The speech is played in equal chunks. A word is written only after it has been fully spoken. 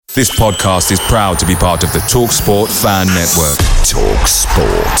This podcast is proud to be part of the TalkSport Fan Network.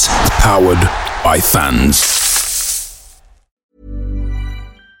 TalkSport. Powered by fans.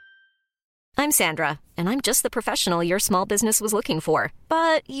 I'm Sandra, and I'm just the professional your small business was looking for.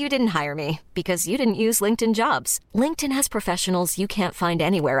 But you didn't hire me because you didn't use LinkedIn Jobs. LinkedIn has professionals you can't find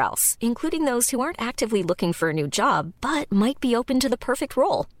anywhere else, including those who aren't actively looking for a new job, but might be open to the perfect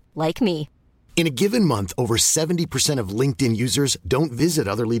role, like me. In a given month, over 70% of LinkedIn users don't visit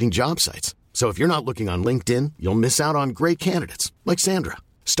other leading job sites. So if you're not looking on LinkedIn, you'll miss out on great candidates like Sandra.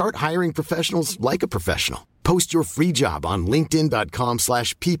 Start hiring professionals like a professional. Post your free job on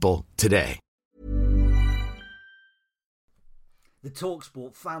linkedin.com/people today. The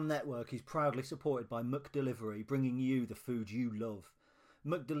TalkSport Fan Network is proudly supported by McDelivery, bringing you the food you love.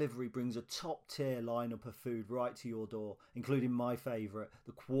 McDelivery brings a top-tier lineup of food right to your door, including my favourite,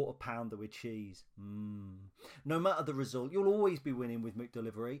 the quarter pounder with cheese. No matter the result, you'll always be winning with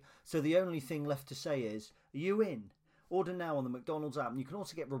McDelivery, so the only thing left to say is, are you in? Order now on the McDonald's app, and you can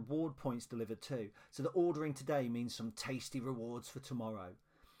also get reward points delivered too, so that ordering today means some tasty rewards for tomorrow.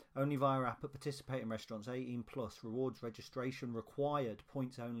 Only via app at participating restaurants. 18 plus. Rewards registration required.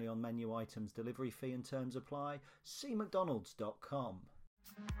 Points only on menu items. Delivery fee and terms apply. See mcdonalds.com.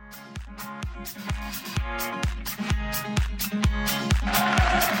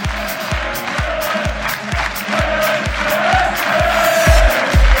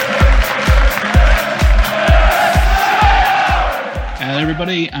 Hello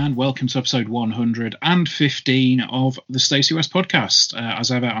everybody and welcome to episode 115 of the Stacey West podcast.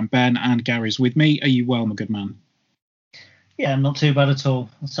 As ever, I'm Ben and Gary's with me. Are you well, my good man? Yeah, not too bad at all.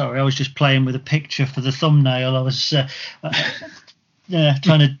 Sorry, I was just playing with a picture for the thumbnail. I was trying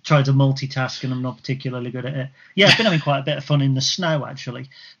to multitask, and I'm not particularly good at it. Yeah, I've been having quite a bit of fun in the snow actually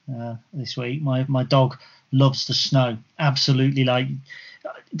this week. My dog loves the snow. Absolutely, like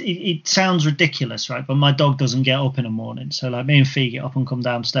it sounds ridiculous, right? But my dog doesn't get up in the morning, so like me and Fee get up and come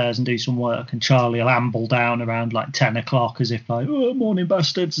downstairs and do some work, and Charlie will amble down around like 10 o'clock as if like, oh, morning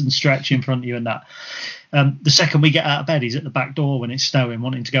bastards, and stretch in front of you and that. The second we get out of bed, he's at the back door when it's snowing,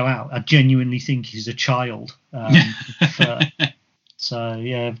 wanting to go out. I genuinely think he's a child. So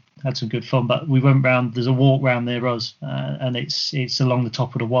yeah, had some good fun. But we went round. There's a walk round near us, and it's along the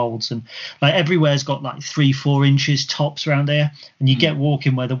top of the wolds, and like everywhere's got like 3-4 inches tops around there. And you get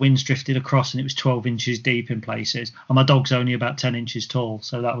walking where the wind's drifted across, and it was 12 inches deep in places. And my dog's only about 10 inches tall,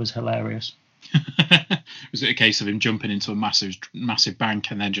 so that was hilarious. Was it a case of him jumping into a massive bank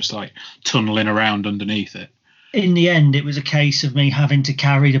and then just like tunneling around underneath it? In the end, it was a case of me having to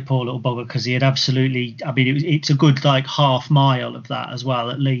carry the poor little bugger because he had absolutely. I mean, it's a good like half mile of that as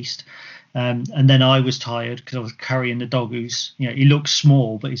well, at least. And then I was tired because I was carrying the dog, who's he looks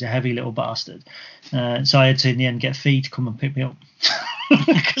small, but he's a heavy little bastard. So I had to in the end get Fee to come and pick me up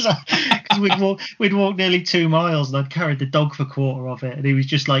because we'd walked nearly 2 miles, and I'd carried the dog for a quarter of it, and he was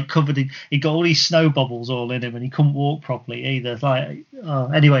just like covered in. He got all these snow bubbles all in him, and he couldn't walk properly either. Like,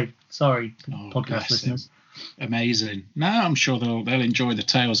 anyway, sorry, podcast listeners. Amazing. No, I'm sure they'll enjoy the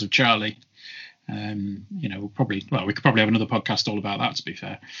tales of Charlie. We could probably have another podcast all about that, to be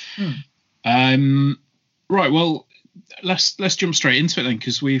fair. Right, well, let's jump straight into it then,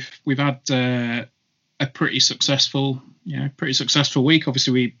 because we've had a pretty successful week.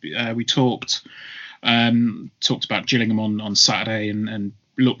 Obviously, we talked about Gillingham on Saturday and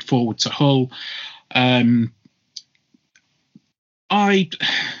looked forward to Hull.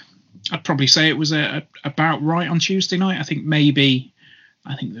 I'd probably say it was about right on Tuesday night. I think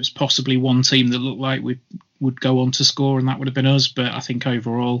there's possibly one team that looked like we would go on to score, and that would have been us. But I think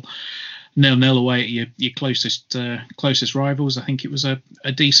overall, 0-0 away at your closest rivals. I think it was a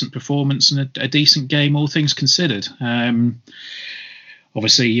decent performance and a decent game, all things considered.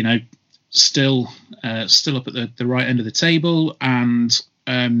 Obviously, still up at the right end of the table, and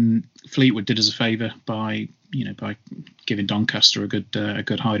Fleetwood did us a favour by giving Doncaster a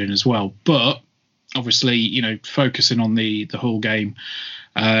good hiding as well. But obviously, focusing on the whole game.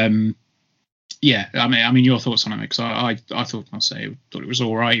 I mean, your thoughts on it? Because I thought it was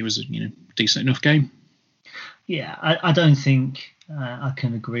all right. It was a decent enough game. Yeah, I don't think I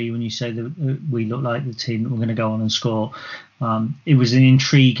can agree when you say that we look like the team that we're going to go on and score. It was an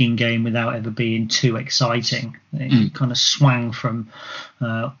intriguing game without ever being too exciting. It kind of swang from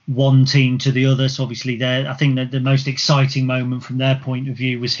one team to the other. So obviously, I think that the most exciting moment from their point of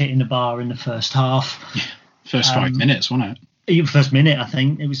view was hitting the bar in the first half. Yeah. First 5 minutes, wasn't it? First minute, I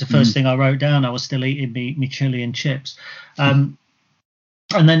think. It was the first thing I wrote down. I was still eating me chili and chips.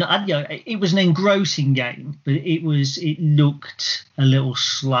 And then it was an engrossing game, but it looked a little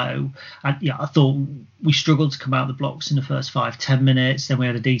slow. I thought we struggled to come out of the blocks in the first 5-10 minutes. Then we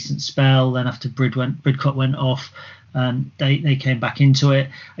had a decent spell. Then after Bridcut went off, they came back into it.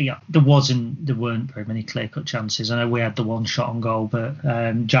 There weren't very many clear-cut chances. I know we had the one shot on goal, but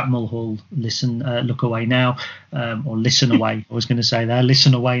Jack Mulhall, look away now, or listen away. I was going to say there,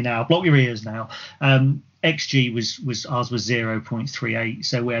 listen away now. Block your ears now. XG was ours was 0.38,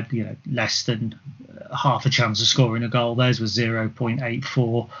 so we had less than half a chance of scoring a goal. Theirs was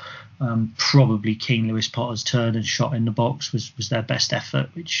 0.84. Probably Keane Lewis Potter's turn and shot in the box was their best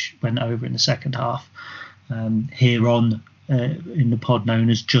effort, which went over in the second half. Here on in the pod known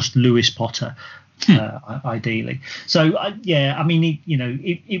as just Lewis Potter. Ideally. So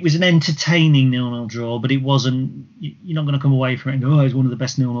it was an entertaining 0-0 draw, but it wasn't. You're not going to come away from it and go, "Oh, it's one of the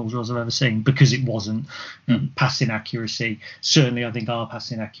best 0-0 draws I've ever seen," because it wasn't. Passing accuracy, certainly, I think our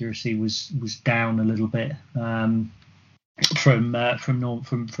passing accuracy was down a little bit from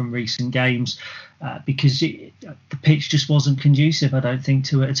recent games because the pitch just wasn't conducive, I don't think,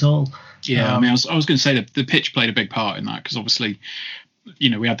 to it at all. Yeah, I was going to say that the pitch played a big part in that, because obviously,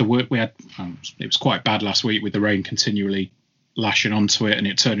 we had it was quite bad last week with the rain continually lashing onto it and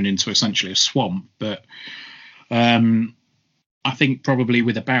it turning into essentially a swamp. But I think probably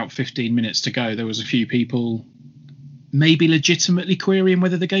with about 15 minutes to go, there was a few people maybe legitimately querying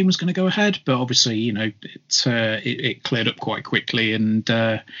whether the game was going to go ahead. But obviously, it cleared up quite quickly. And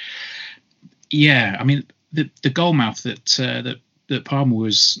the goalmouth that Palmer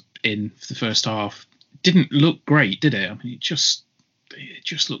was in for the first half didn't look great, did it? I mean, it just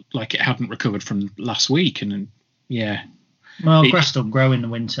looked like it hadn't recovered from last week, and grass don't grow in the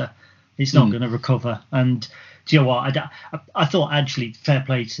winter. It's not going to recover. And do you know what? I thought actually fair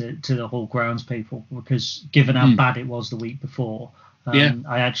play to the Hull grounds people, because given how bad it was the week before,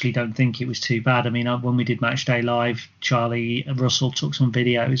 I actually don't think it was too bad. I mean, when we did Matchday Live, Charlie Russell took some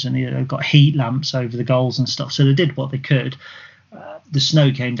videos and they've got heat lamps over the goals and stuff, so they did what they could. The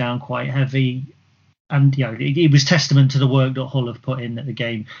snow came down quite heavy. And it was testament to the work that Hull have put in that the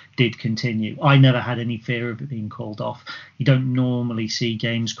game did continue. I never had any fear of it being called off. You don't normally see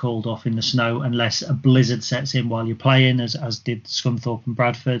games called off in the snow unless a blizzard sets in while you're playing, as did Scunthorpe and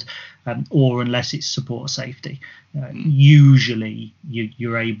Bradford, or unless it's supporter safety. Usually,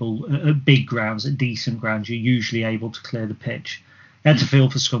 you're able, at big grounds, at decent grounds, you're usually able to clear the pitch. I had to feel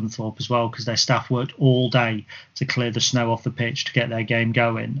for Scunthorpe as well, because their staff worked all day to clear the snow off the pitch to get their game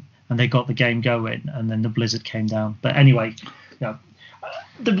going. And they got the game going, and then the blizzard came down. But anyway,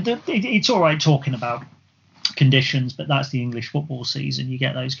 it's all right talking about conditions, but that's the English football season. You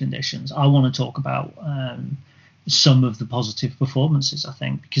get those conditions. I want to talk about some of the positive performances, I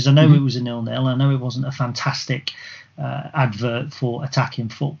think, because I know it was a 0-0. I know it wasn't a fantastic advert for attacking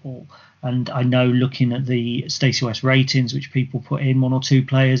football. And I know, looking at the Stacey West ratings, which people put in, one or two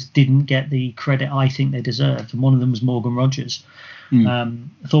players didn't get the credit I think they deserved. And one of them was Morgan Rogers. I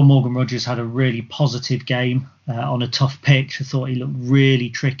thought Morgan Rogers had a really positive game on a tough pitch. I thought he looked really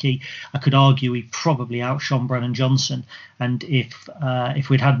tricky. I could argue he probably outshone Brennan Johnson. And if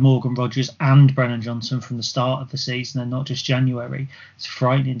we'd had Morgan Rogers and Brennan Johnson from the start of the season and not just January, it's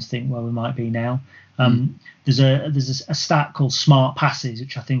frightening to think where we might be now. There's a stat called smart passes,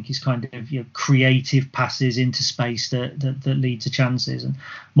 which I think is kind of creative passes into space that lead to chances. And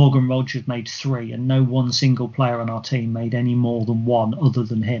Morgan Rogers made 3, and no one single player on our team made any more than 1 other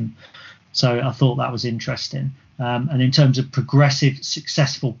than him. So I thought that was interesting. And in terms of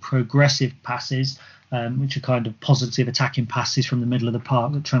successful progressive passes, which are kind of positive attacking passes from the middle of the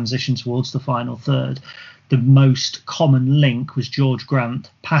park that transition towards the final third, the most common link was George Grant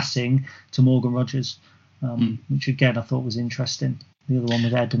passing to Morgan Rogers, which again I thought was interesting. The other one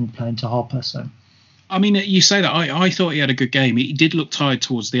was Eden playing to Hopper. So, I mean, you say that. I thought he had a good game. He did look tired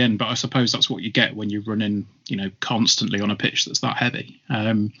towards the end, but I suppose that's what you get when you're running, constantly on a pitch that's that heavy.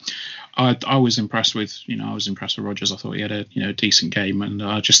 I was impressed with, with Rogers. I thought he had a decent game, and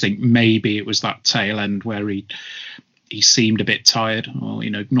I just think maybe it was that tail end where he seemed a bit tired, or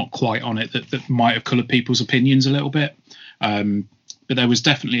not quite on it, that might have coloured people's opinions a little bit. But there was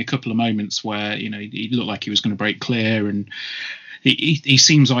definitely a couple of moments where he looked like he was going to break clear, and he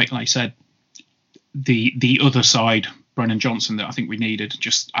seems like I said, the other side, Brennan Johnson, that I think we needed,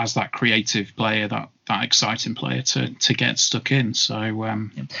 just as that creative player, that exciting player to get stuck in. So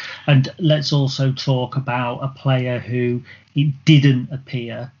and let's also talk about a player who didn't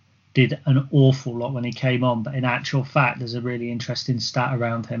appear. Did an awful lot when he came on, but in actual fact, there's a really interesting stat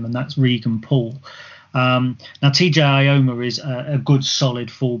around him, and that's Regan Poole. Now, TJ Ioma is a good, solid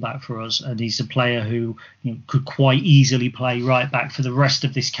fullback for us, and he's a player who could quite easily play right back for the rest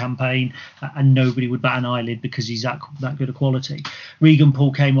of this campaign, and nobody would bat an eyelid because he's that good a quality. Regan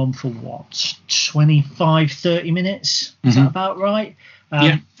Poole came on for, 25, 30 minutes? Is that about right?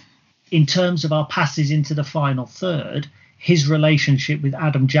 Yeah. In terms of our passes into the final third, his relationship with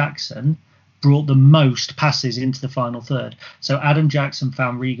Adam Jackson brought the most passes into the final third. So Adam Jackson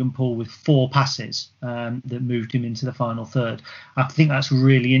found Regan Poole with 4 passes that moved him into the final third. I think that's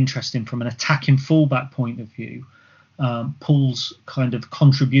really interesting from an attacking fullback point of view. Poole's kind of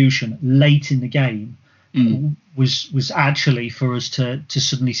contribution late in the game was actually for us to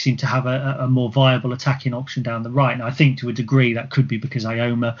suddenly seem to have a more viable attacking option down the right. And I think to a degree that could be because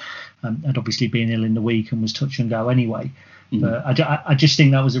Ioma had obviously been ill in the week and was touch and go anyway. But I just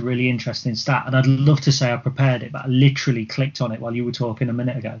think that was a really interesting stat, and I'd love to say I prepared it, but I literally clicked on it while you were talking a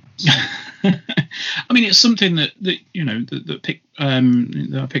minute ago. I mean, it's something that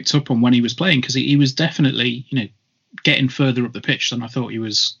I picked up on when he was playing, because he was definitely getting further up the pitch than I thought he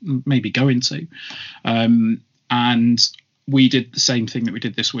was maybe going to, and we did the same thing that we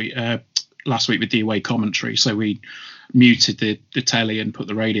did this week, last week with the away commentary. So we muted the telly and put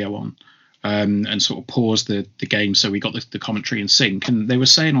the radio on. And sort of paused the game, so we got the commentary in sync. And they were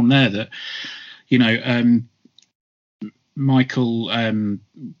saying on there that, Michael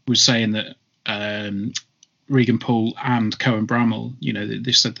was saying that Regan Poole and Cohen Bramall,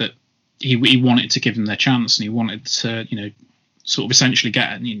 they said that he wanted to give them their chance, and he wanted to, sort of essentially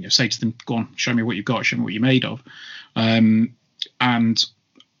say to them, go on, show me what you've got, show me what you're made of. And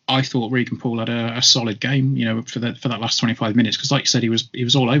I thought Regan Poole had a solid game, for that last 25 minutes, because like you said, he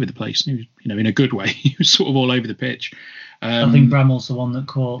was all over the place. He was, in a good way. He was sort of all over the pitch. I think Bramall's the one that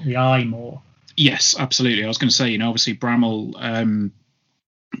caught the eye more. Yes, absolutely. I was going to say, obviously Bramall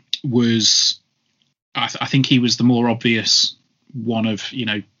was, I think he was the more obvious one of,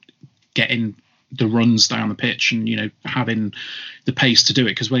 getting the runs down the pitch and, having the pace to do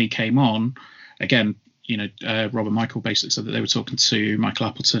it. Because when he came on, again, Robert Michael basically said that they were talking to Michael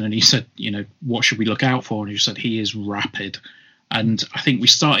Appleton, and he said, what should we look out for? And he said he is rapid. And I think we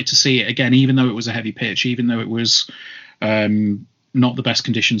started to see it again, even though it was a heavy pitch, even though it was not the best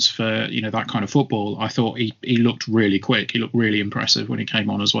conditions for, that kind of football. I thought he looked really quick. He looked really impressive when he came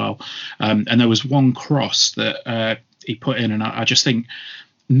on as well. And there was one cross that he put in, and I just think,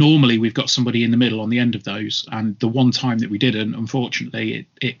 normally we've got somebody in the middle on the end of those, and the one time that we didn't, unfortunately,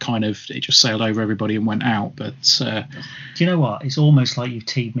 it just sailed over everybody and went out. But do you know what? It's almost like you've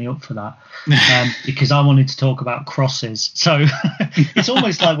teed me up for that, because I wanted to talk about crosses. So it's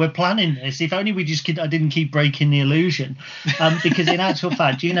almost like we're planning this. If only I didn't keep breaking the illusion. Because in actual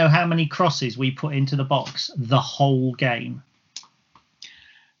fact, do you know how many crosses we put into the box the whole game?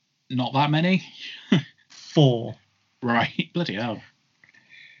 Not that many. 4. Right, bloody hell.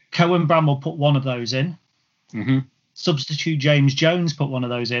 Cohen Bramall put one of those in. Mm-hmm. Substitute James Jones put one of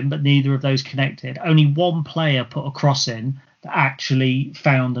those in, but neither of those connected. Only one player put a cross in that actually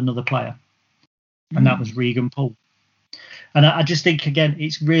found another player, and that was Regan Poole. And I just think, again,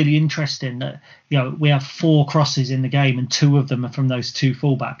 it's really interesting that, we have 4 crosses in the game and 2 of them are from those 2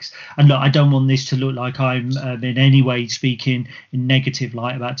 fullbacks. And look, I don't want this to look like I'm in any way speaking in negative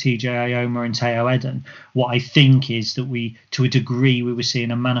light about TJ Ioma and Teo Eden. What I think is that to a degree, we were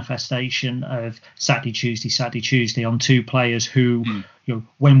seeing a manifestation of Saturday, Tuesday on 2 players who,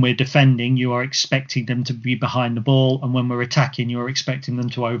 when we're defending, you are expecting them to be behind the ball. And when we're attacking, you're expecting them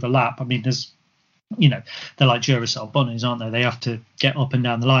to overlap. I mean, they're like Duracell bunnies, aren't they? They have to get up and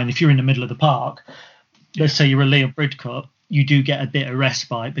down the line. If you're in the middle of the park, let's say you're a Liam Bridcut, you do get a bit of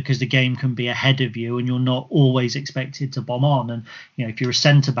respite because the game can be ahead of you and you're not always expected to bomb on. And, if you're a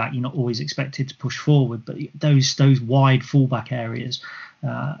centre-back, you're not always expected to push forward. But those wide fullback areas,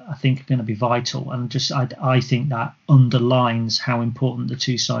 I think, are going to be vital. And I think that underlines how important the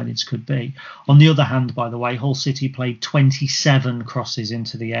 2-sideds could be. On the other hand, by the way, Hull City played 27 crosses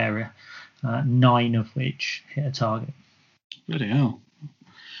into the area. 9 of which hit a target. Bloody hell.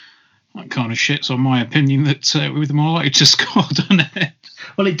 That kind of shits on my opinion that we were more likely to score, doesn't it?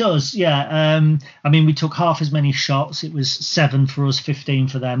 Well, it does, yeah. I mean, we took half as many shots. It was 7 for us, 15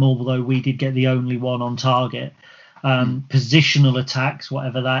 for them, although we did get the only one on target. Positional attacks,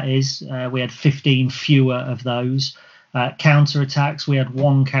 whatever that is, we had 15 fewer of those. Counter attacks, we had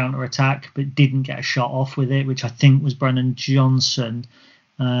 1 counter attack, but didn't get a shot off with it, which I think was Brennan Johnson.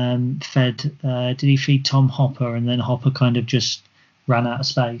 Did he feed Tom Hopper, and then Hopper kind of just ran out of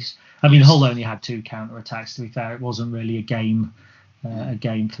space? I mean, Hull only had 2 counter attacks, to be fair. It wasn't really a game a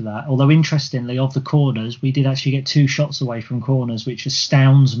game for that. Although, interestingly, of the corners, we did actually get 2 shots away from corners, which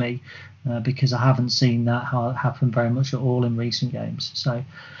astounds me because I haven't seen that happen very much at all in recent games. So,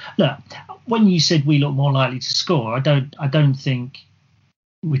 look, when you said we look more likely to score, I don't think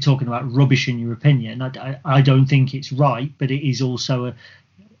we're talking about rubbish in your opinion. I don't think it's right, but it is also it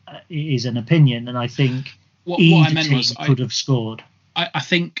is an opinion, and I think what I meant was could have scored. I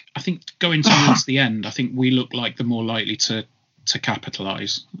think going towards the end, I think we look like the more likely to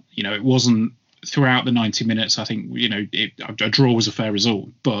capitalise. You know, it wasn't throughout the 90 minutes. I think, you know, a draw was a fair result,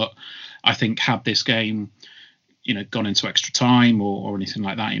 but I think had this game, you know, gone into extra time or anything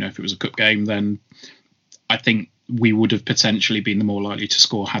like that, you know, if it was a cup game, then I think we would have potentially been the more likely to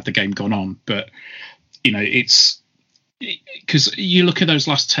score had the game gone on. But, you know, it's because you look at those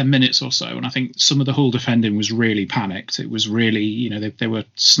last 10 minutes or so, and I think some of the Hull defending was really panicked. It was really, you know, they were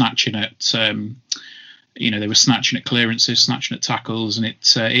snatching at, they were snatching at clearances, snatching at tackles, and it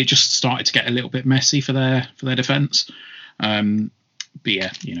just started to get a little bit messy for their defence. But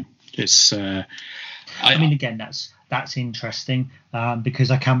yeah, you know, it's. I mean, again, that's interesting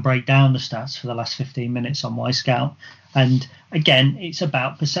because I can break down the stats for the last 15 minutes on my scout, and again, it's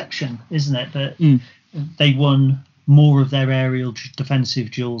about perception, isn't it? That they won more of their aerial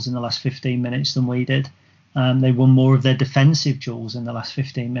defensive duels in the last 15 minutes than we did. They won more of their defensive duels in the last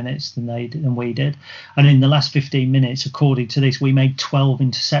 15 minutes than we did. And in the last 15 minutes, according to this, we made 12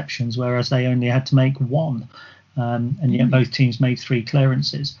 interceptions, whereas they only had to make 1. And yet both teams made 3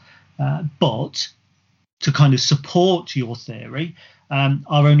 clearances. But to kind of support your theory,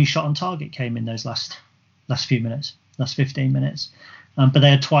 our only shot on target came in those last few minutes, last 15 minutes. But they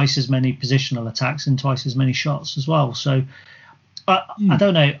had twice as many positional attacks and twice as many shots as well. So I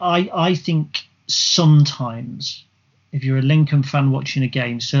don't know. I think sometimes if you're a Lincoln fan watching a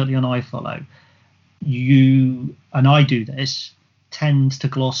game, certainly on iFollow, you, and I do this, tend to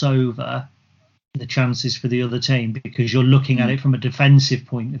gloss over the chances for the other team because you're looking at it from a defensive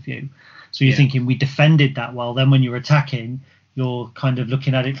point of view. So you're thinking we defended that well. Then when you're attacking, you're kind of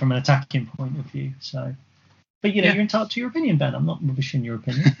looking at it from an attacking point of view. So, but you know, you're entitled to your opinion, Ben. I'm not rubbishing your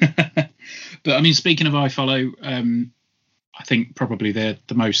opinion. But I mean, speaking of iFollow, I think probably the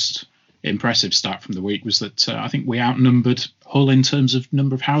most impressive stat from the week was that I think we outnumbered Hull in terms of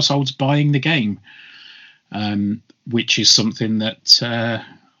number of households buying the game, which is something that I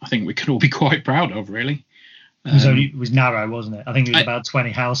think we can all be quite proud of, really. It was narrow, wasn't it? I think it was about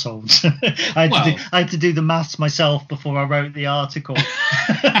 20 households. I had to do the maths myself before I wrote the article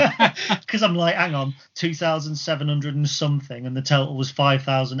because I'm like, hang on, 2,700 and something, and the total was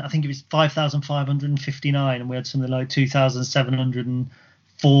 5,000. I think it was 5,559, and we had something like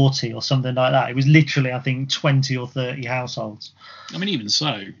 2,740 or something like that. It was literally, I think, 20 or 30 households. I mean, even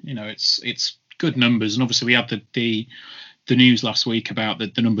so, you know, it's good numbers, and obviously we had the news last week about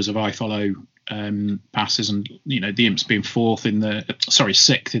the numbers of iFollow passes, and you know the Imps being sixth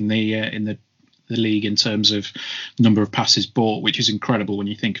in the league in terms of number of passes bought, which is incredible when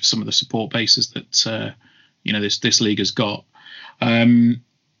you think of some of the support bases that this league has got.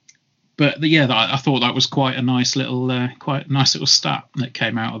 But I thought that was quite a nice little stat that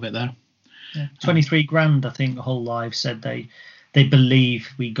came out of it there. Yeah, 23 grand, I think Hull Live said they believe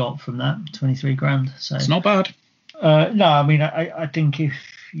we got from that 23 grand. So it's not bad. No, I mean, I think if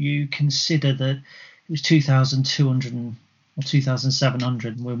you consider that it was 2,200 or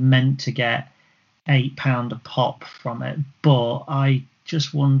 2,700, and we're meant to get £8 a pop from it, but I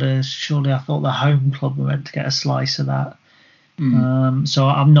just wonder, surely I thought the home club were meant to get a slice of that. So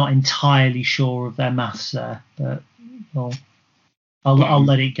I'm not entirely sure of their maths there, but I'll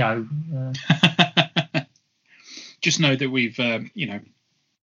let it go. Just know that we've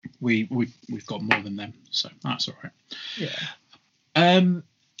we've got more than them, so that's all right. Yeah.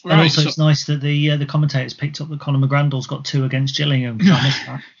 Right, and also, it's nice that the commentators picked up that Conor McGrandle's got 2 against Gillingham. I missed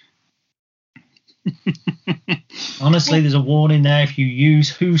that. Honestly, there's a warning there if you use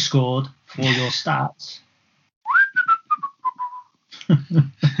who scored for your stats.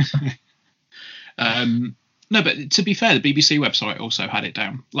 No, but to be fair, the BBC website also had it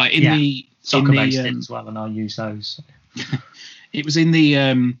down. Like Soccer Based did as well, and I'll use those. So. It was in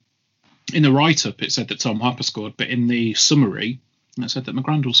the write-up. It said that Tom Harper scored, but in the summary, it said that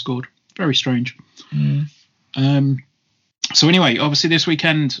McGrandle scored. Very strange. So anyway, obviously this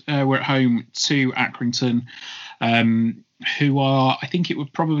weekend we're at home to Accrington, who are, I think it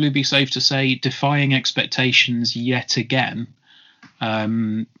would probably be safe to say, defying expectations yet again.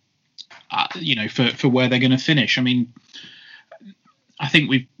 For where they're going to finish. I mean, I think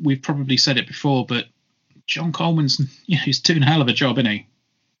we've probably said it before, but John Coleman's he's doing a hell of a job, isn't he?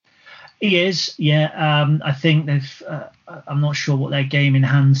 He is, yeah. I think they've. I'm not sure what their game in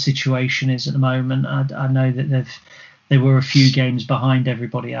hand situation is at the moment. I know that they were a few games behind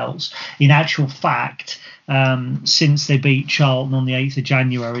everybody else. In actual fact, since they beat Charlton on the 8th of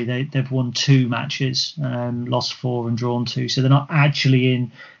January, they've won 2 matches, lost 4 and drawn 2. So they're not actually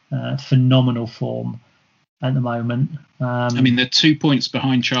in phenomenal form at the moment. They're 2 points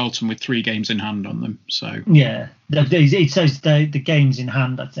behind Charlton with 3 games in hand on them. So yeah, it says the games in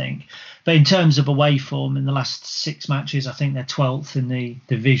hand, I think. But in terms of away form, in the last 6 matches, I think they're 12th in the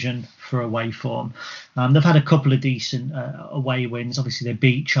division for away form. They've had a couple of decent away wins. Obviously, they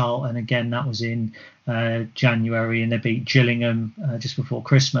beat Charlton again. That was in January, and they beat Gillingham just before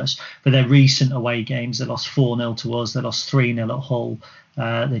Christmas. But their recent away games, they lost 4-0 to us. They lost 3-0 at Hull.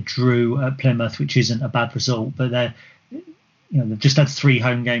 They drew at Plymouth, which isn't a bad result. But they've just had 3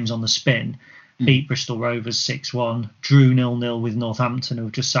 home games on the spin. Beat Bristol Rovers 6-1, drew 0-0 with Northampton, who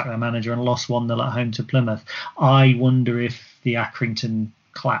have just sacked their manager, and lost 1-0 at home to Plymouth. I wonder if the Accrington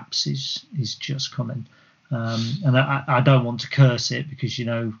collapse is just coming. And I don't want to curse it, because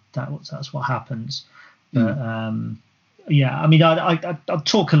that's what happens. But I'll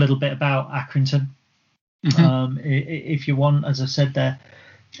talk a little bit about Accrington if you want. As I said, they're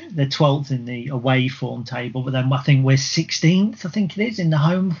 12th in the away form table, but then I think we're 16th, I think it is, in the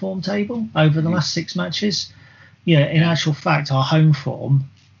home form table over the last 6 matches. In actual fact, our home form,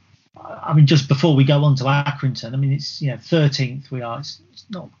 just before we go on to Accrington, it's 13th we are. It's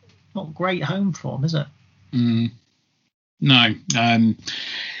not great home form, is it? No.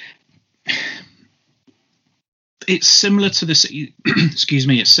 It's similar to the excuse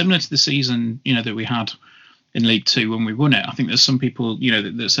me. It's similar to the season that we had in League Two when we won it. I think there's some people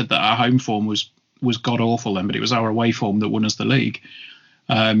that said that our home form was god awful then, but it was our away form that won us the league.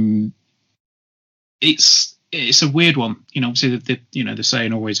 It's a weird one. Obviously the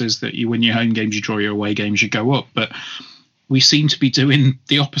saying always is that you win your home games, you draw your away games, you go up. But we seem to be doing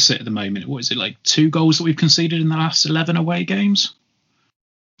the opposite at the moment. What is it, like 2 goals that we've conceded in the last 11 away games?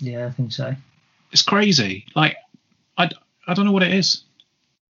 Yeah, I think so. It's crazy. Like I don't know what it is.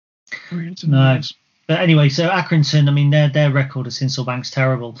 No. But anyway, so Accrington, their record at Sincilbank's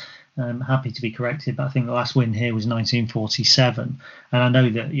terrible. Happy to be corrected, but I think the last win here was 1947. And I know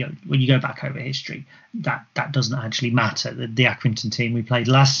that when you go back over history, that doesn't actually matter. The Accrington team we played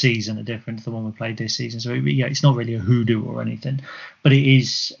last season are different to the one we played this season. So it's not really a hoodoo or anything, but it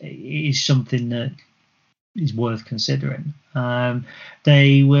is something that is worth considering.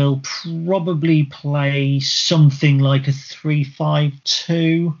 They will probably play something like a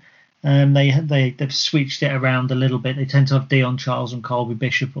 3-5-2. They've switched it around a little bit. They tend to have Dion Charles and Colby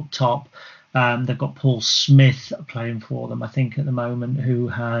Bishop up top. They've got Paul Smith playing for them, I think, at the moment, who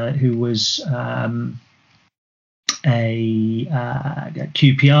was a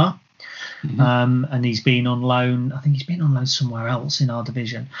QPR. And he's been on loan. I think he's been on loan somewhere else in our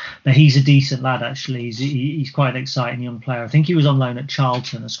division. But he's a decent lad, actually. He's quite an exciting young player. I think he was on loan at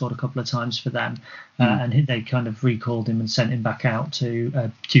Charlton and scored a couple of times for them. And they kind of recalled him and sent him back out to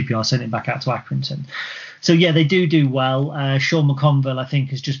QPR, sent him back out to Accrington. So, yeah, they do well. Sean McConville, I think,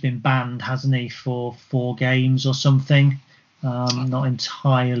 has just been banned, hasn't he, for 4 games or something. Not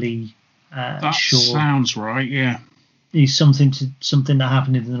entirely sure. That sounds right, yeah. Is something that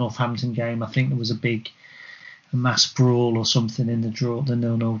happened in the Northampton game. I think there was a mass brawl or something in the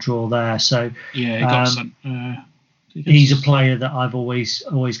 0-0 draw there. So yeah, he's a player that I've always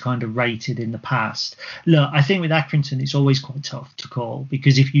kind of rated in the past. Look, I think with Accrington it's always quite tough to call,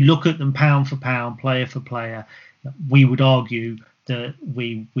 because if you look at them pound for pound, player for player, we would argue that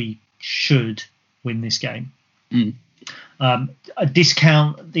we should win this game. A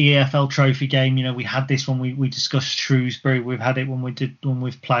discount the EFL Trophy game. We had this when we discussed Shrewsbury. We've had it when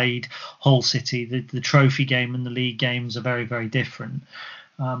we've played Hull City. The Trophy game and the league games are very, very different.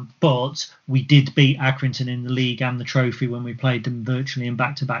 But we did beat Accrington in the league and the Trophy when we played them virtually in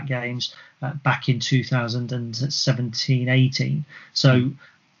back-to-back games back in 2017-18. So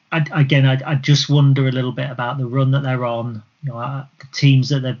I just wonder a little bit about the run that they're on. The teams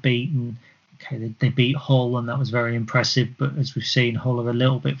that they've beaten. Okay, they beat Hull, and that was very impressive. But as we've seen, Hull are a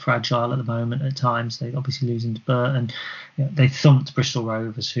little bit fragile at the moment at times. They obviously losing to Burton. They thumped Bristol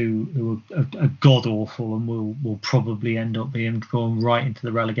Rovers, who are god awful, and will probably end up being drawn right into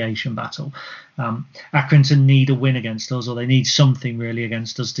the relegation battle. Accrington need a win against us, or they need something really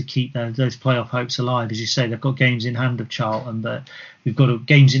against us to keep those playoff hopes alive. As you say, they've got games in hand of Charlton, but we've got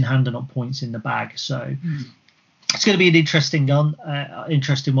games in hand and not points in the bag. So. It's going to be an interesting one.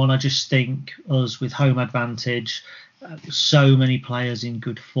 I just think us with home advantage, so many players in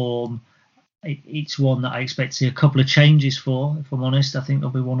good form. it's one that I expect to see a couple of changes for, if I'm honest. I think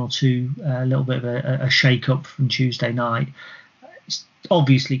there'll be one or two, a little bit of a shake-up from Tuesday night. It's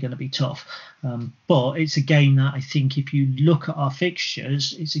obviously going to be tough. But it's a game that I think if you look at our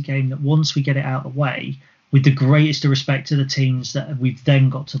fixtures, it's a game that once we get it out of the way, with the greatest of respect to the teams that we've then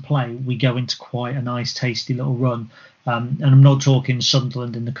got to play, we go into quite a nice, tasty little run. And I'm not talking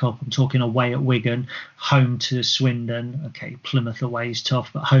Sunderland in the Cup. I'm talking away at Wigan, home to Swindon. Okay, Plymouth away is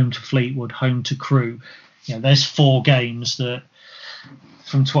tough, but home to Fleetwood, home to Crewe. There's 4 games that,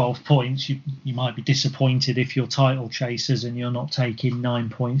 from 12 points, you might be disappointed if you're title chasers and you're not taking 9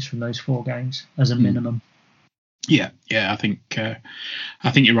 points from those 4 games as a minimum. Yeah, I think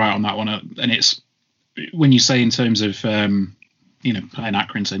you're right on that one. And it's when you say in terms of playing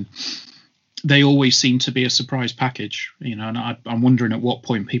Accrington, they always seem to be a surprise package, and I'm wondering at what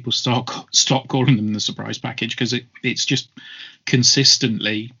point people stop calling them the surprise package, because it's just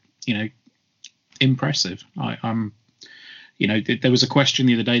consistently, impressive. There was a question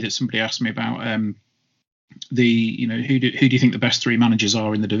the other day that somebody asked me about who do you think the best 3 managers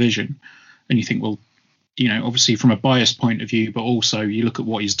are in the division, and you think, well, obviously from a biased point of view, but also you look at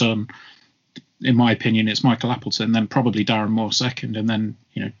what he's done. In my opinion, it's Michael Appleton, then probably Darren Moore second, and then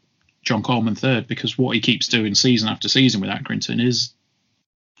John Coleman third, because what he keeps doing season after season with Accrington is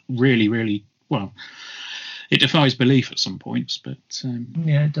really, really, well, it defies belief at some points. But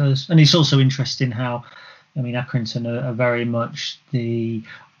yeah, it does. And it's also interesting how, Accrington are very much the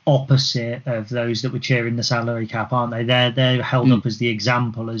opposite of those that were cheering the salary cap, aren't they? They're held up as the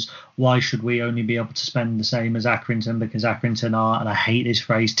example as why should we only be able to spend the same as Accrington, because Accrington are, and I hate this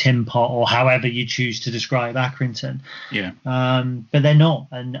phrase, tin pot, or however you choose to describe Accrington. Yeah. But they're not,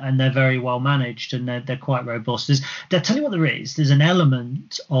 and they're very well managed, and they're quite robust. I'll tell you what there is. There's an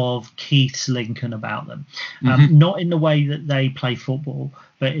element of Keith's Lincoln about them, not in the way that they play football,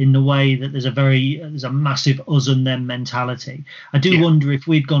 but in the way that there's a massive us and them mentality. I do wonder if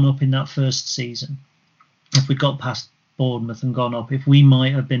we'd gone up in that first season, if we'd got past Bournemouth and gone up, if we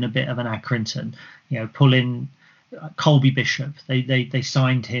might have been a bit of an Accrington, pulling Colby Bishop. They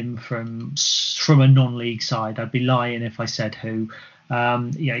signed him from a non-league side. I'd be lying if I said who.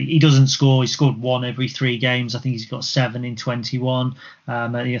 He doesn't score. He scored 1 every 3 games. I think he's got 7 in 21.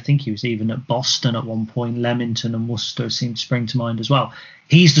 I think he was even at Boston at one point. Leamington and Worcester seem to spring to mind as well.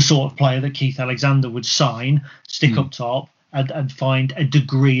 He's the sort of player that Keith Alexander would sign, stick up top, and find a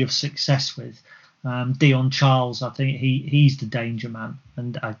degree of success with. Dion Charles, I think he's the danger man.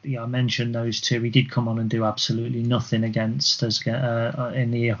 And I mentioned those 2. He did come on and do absolutely nothing against us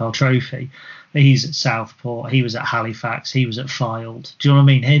in the EFL Trophy. He's at Southport. He was at Halifax. He was at Fylde. Do you know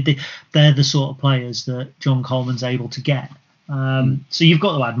what I mean? They're the sort of players that John Coleman's able to get. So you've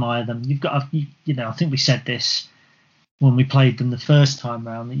got to admire them. You've got, I think we said this when we played them the first time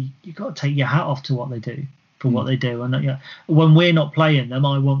round. You've got to take your hat off to what they do for what they do. And when we're not playing them,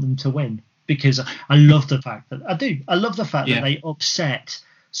 I want them to win. Because I love the fact that that they upset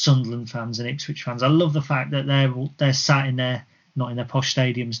Sunderland fans and Ipswich fans. I love the fact that they're sat in their, not in their posh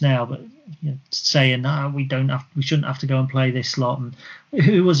stadiums now, but saying we shouldn't have to go and play this lot. And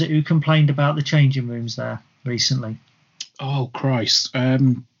who was it who complained about the changing rooms there recently? Oh Christ!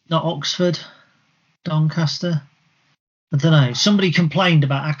 Not Oxford, Doncaster. I don't know. Somebody complained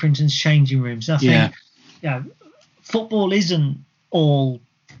about Accrington's changing rooms. I think, football isn't all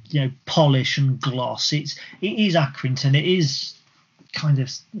polish and gloss. It is Accrington. It is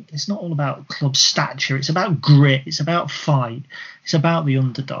it's not all about club stature. It's about grit. It's about fight. It's about the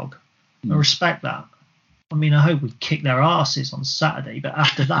underdog. I respect that. I hope we kick their asses on Saturday, but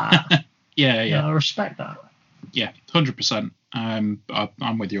after that, I respect that. Yeah, 100%.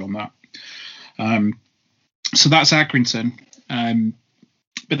 I'm with you on that. So that's Accrington.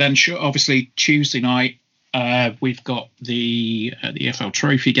 But then, obviously, Tuesday night, we've got the EFL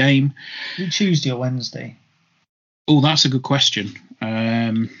Trophy game. Tuesday or Wednesday? Oh, that's a good question.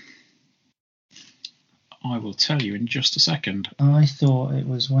 I will tell you in just a second. I thought it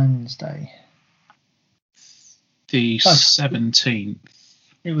was Wednesday. The 17th.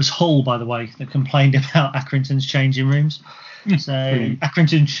 It was Hull, by the way, that complained about Accrington's changing rooms. So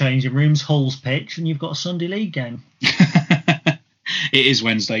Accrington's changing rooms, Hull's pitch, and you've got a Sunday League game. It is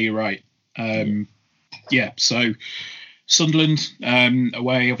Wednesday, you're right. So Sunderland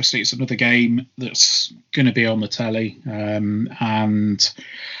away, obviously it's another game that's going to be on the telly, and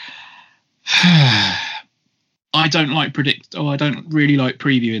I don't really like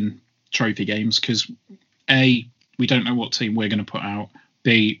previewing trophy games because A, we don't know what team we're going to put out,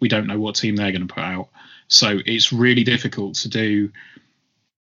 B, we don't know what team they're going to put out, so it's really difficult to do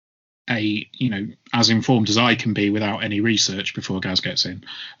as informed as I can be without any research before Gaz gets in,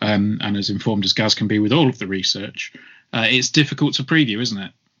 and as informed as Gaz can be with all of the research, it's difficult to preview, isn't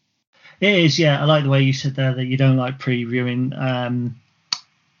it? It is, yeah. I like the way you said there that you don't like previewing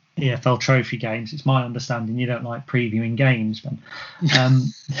EFL Trophy games. It's my understanding you don't like previewing games, man.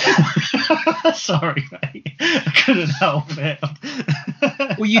 Sorry, mate. I couldn't help it.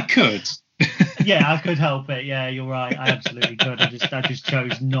 Well, you could. Yeah, I could help it. Yeah, you're right. I absolutely could. I just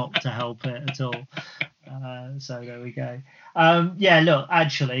chose not to help it at all. So there we go. Yeah, look,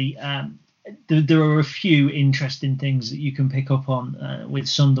 actually, there are a few interesting things that you can pick up on with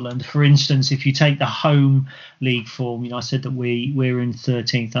Sunderland. For instance, if you take the home league form, I said that we're in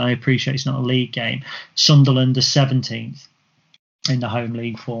 13th. I appreciate it's not a league game. Sunderland are 17th in the home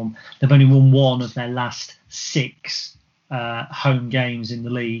league form. They've only won one of their last 6 home games in the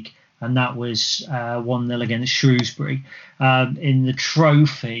league, and that was 1-0 against Shrewsbury. In the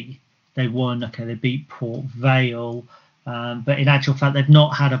trophy, they won. Okay, they beat Port Vale. But in actual fact, they've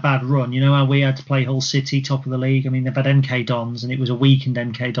not had a bad run. You know how we had to play Hull City, top of the league? I mean, they've had MK Dons, and it was a weakened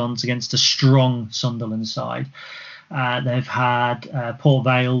MK Dons against a strong Sunderland side. They've had Port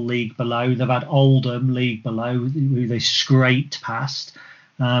Vale, league below. They've had Oldham, league below, who they scraped past.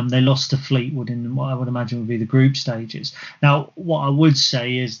 They lost to Fleetwood in what I would imagine would be the group stages. Now, what I would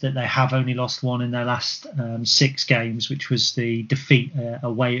say is that they have only lost one in their last 6 games, which was the defeat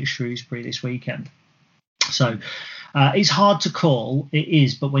away at Shrewsbury this weekend. So it's hard to call, it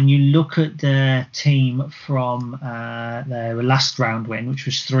is, but when you look at their team from their last round win, which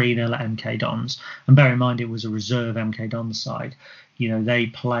was 3-0 at MK Dons, and bear in mind it was a reserve MK Dons side, they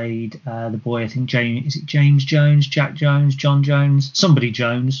played the boy, I think James Jones, Jack Jones, John Jones, somebody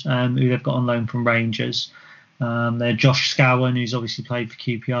Jones, who they've got on loan from Rangers. They're Josh Scowen, who's obviously played for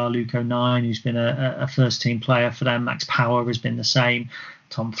QPR, Luke O'Nien, who's been a first team player for them, Max Power has been the same,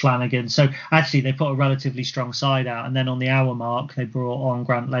 Tom Flanagan. So actually they put a relatively strong side out, and then on the hour mark they brought on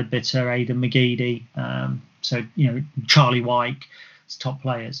Grant Ledbetter, Aidan McGeady, Charlie Wyke, top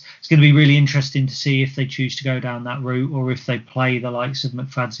players. It's going to be really interesting to see if they choose to go down that route, or if they play the likes of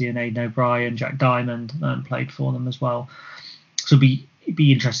McFadzean and Aidan O'Brien. Jack Diamond played for them as well, so it'd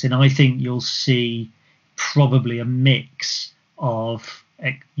be interesting. I think you'll see probably a mix of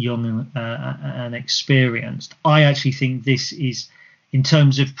young and experienced. I actually think this is, in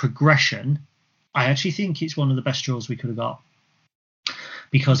terms of progression, I actually think it's one of the best draws we could have got,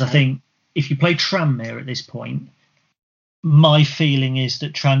 because I think if you play Tranmere at this point, my feeling is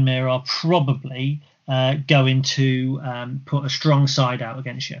that Tranmere are probably going to put a strong side out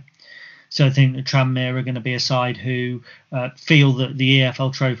against you. So I think that Tranmere are going to be a side who feel that the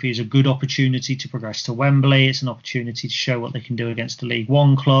EFL Trophy is a good opportunity to progress to Wembley. It's an opportunity to show what they can do against a League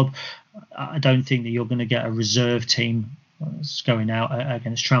One club. I don't think that you're going to get a reserve team going out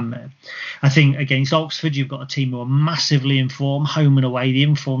against Tranmere. I think against Oxford, you've got a team who are massively informed, home and away, the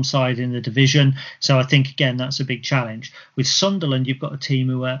informed side in the division. So I think, again, that's a big challenge. With Sunderland, you've got a team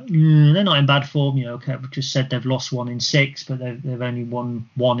who are, they're not in bad form. Okay, I've just said they've lost 1 in 6, but they've only won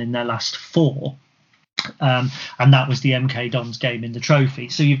 1 in their last 4. And that was the MK Dons game in the trophy.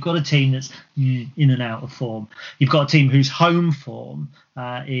 So you've got a team that's in and out of form. You've got a team whose home form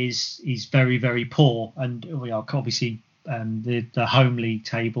is very, very poor. And we are obviously... the home league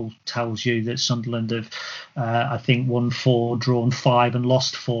table tells you that Sunderland have, I think, won 4, drawn 5 and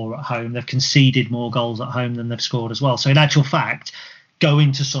lost 4 at home. They've conceded more goals at home than they've scored as well. So in actual fact,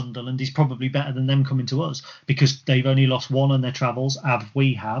 going to Sunderland is probably better than them coming to us, because they've only lost 1 on their travels, as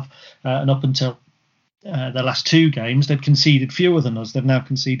we have. And up until the last 2 games, they've conceded fewer than us. They've now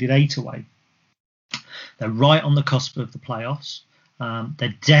conceded 8 away. They're right on the cusp of the playoffs.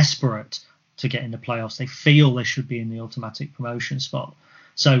 They're desperate to get in the playoffs. They feel they should be in the automatic promotion spot.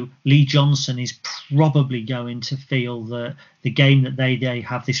 So Lee Johnson is probably going to feel that the game that they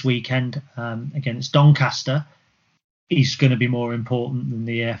have this weekend against Doncaster is going to be more important than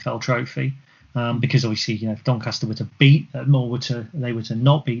the EFL Trophy. Because obviously, if Doncaster were to beat them, or they were to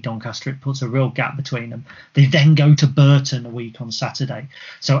not beat Doncaster, it puts a real gap between them. They then go to Burton a week on Saturday.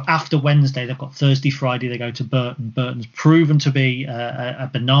 So after Wednesday, they've got Thursday, Friday, they go to Burton. Burton's proven to be a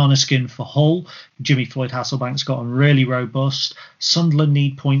banana skin for Hull. Jimmy Floyd Hasselbank's gotten really robust. Sunderland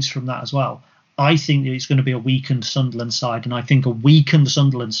need points from that as well. I think that it's going to be a weakened Sunderland side, and I think a weakened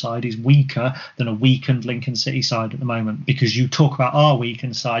Sunderland side is weaker than a weakened Lincoln City side at the moment, because you talk about our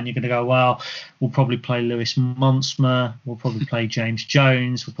weakened side and you're going to go, well, we'll probably play Lewis Monsma, we'll probably play James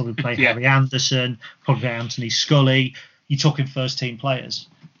Jones, we'll probably play Harry Anderson, probably play Anthony Scully. You're talking first team players.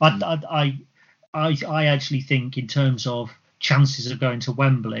 I actually think, in terms of chances of going to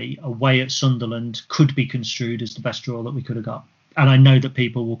Wembley, away at Sunderland could be construed as the best draw that we could have got. and I know that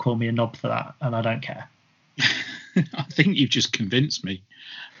people will call me a knob for that, and I don't care. I think you've just convinced me.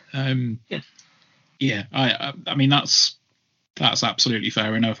 Yeah, I mean that's absolutely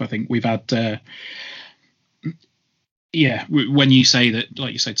fair enough. I think we've had, when you say that,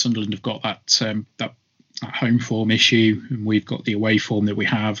 like you said, Sunderland have got that home form issue, and we've got the away form that we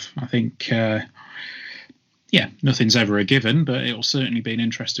have. I think, nothing's ever a given, but it'll certainly be an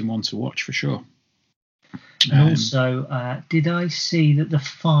interesting one to watch for sure. And also, did I see that the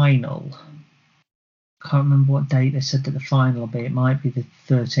final? Can't remember what date they said that the final will be. It might be the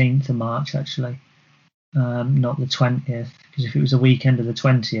 13th of March, actually, not the 20th. Because if it was the weekend of the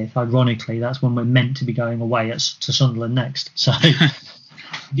 20th, ironically, that's when we're meant to be going away to Sunderland next. So,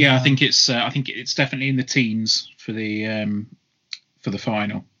 yeah, I think it's definitely in the teens for the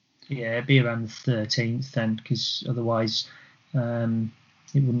final. Yeah, it'd be around the 13th then, because otherwise, it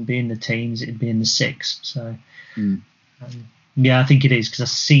wouldn't be in the teens. It'd be in the 6th. So. Yeah, I think it is, because I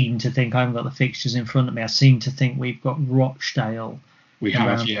seem to think, I haven't got the fixtures in front of me, I seem to think we've got Rochdale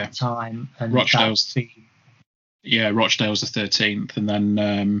around that time. And Rochdale's the 13th, and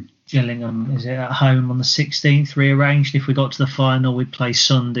then Gillingham is it at home on the 16th, rearranged. If we got to the final, we'd play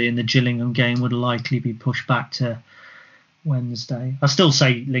Sunday, and the Gillingham game would likely be pushed back to Wednesday. I still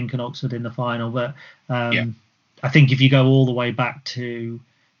say Lincoln Oxford in the final, but I think if you go all the way back to,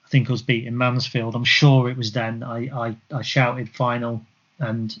 I think us beating Mansfield, I'm sure it was then I shouted final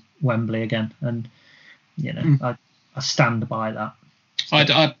and Wembley again, and I stand by that. So,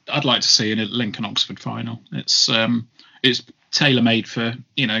 I'd like to see a Lincoln Oxford final. It's tailor-made for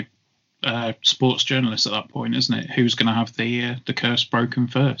sports journalists at that point, isn't it? Who's going to have the curse broken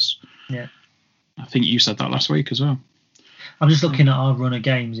first? Yeah, I think you said that last week as well. I'm just looking at our run of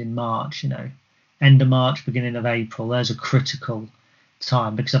games in March. End of March, beginning of April. There's a critical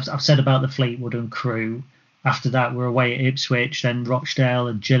time, because I've said about the Fleetwood and Crewe. After that, we're away at Ipswich, then Rochdale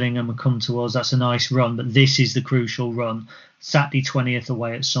and Gillingham will come to us. That's a nice run, but this is the crucial run. Saturday 20th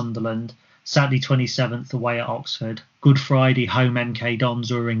away at Sunderland, Saturday 27th away at Oxford, Good Friday home MK Dons,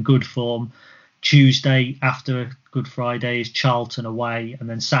 who are in good form. Tuesday after Good Friday is Charlton away, and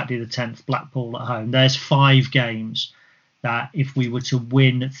then Saturday the 10th Blackpool at home. There's 5 games that if we were to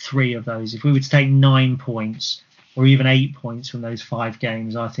win 3 of those, if we were to take 9 points or even 8 points from those 5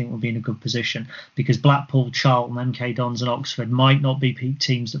 games, I think we'll be in a good position, because Blackpool, Charlton, MK Dons and Oxford might not be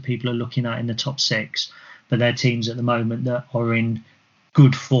teams that people are looking at in the top 6, but they're teams at the moment that are in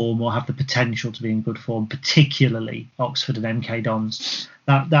good form or have the potential to be in good form, particularly Oxford and MK Dons.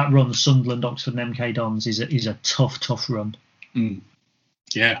 That run, Sunderland, Oxford and MK Dons, is a tough run.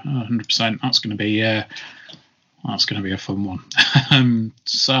 Yeah, 100%. That's going to be a fun one.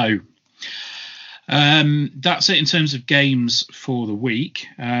 That's it in terms of games for the week.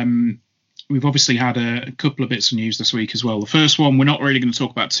 We've obviously had a couple of bits of news this week as well. The first one we're not really going to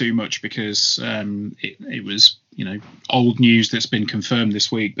talk about too much, because it was old news that's been confirmed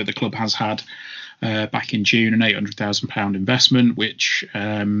this week, but the club has had back in June an £800,000 investment, which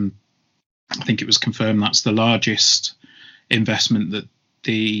I think it was confirmed that's the largest investment that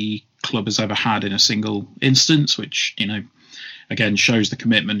the club has ever had in a single instance, which again shows the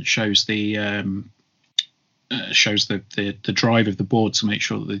commitment, shows the drive of the board to make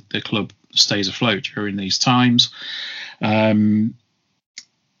sure that the club stays afloat during these times. And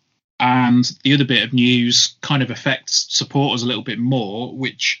the other bit of news kind of affects supporters a little bit more,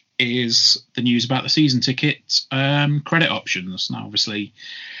 which is the news about the season ticket credit options. Now, obviously,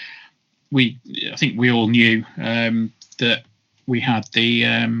 I think we all knew that we had the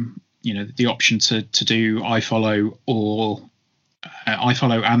option to do iFollow or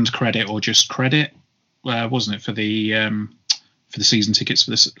iFollow and credit, or just credit, wasn't it, for the season tickets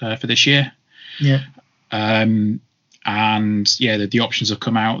for this year? Yeah. And yeah, the options have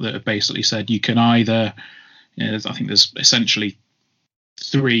come out that have basically said you can either, I think there's essentially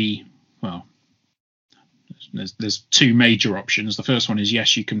 3. Well, there's 2 major options. The first one is,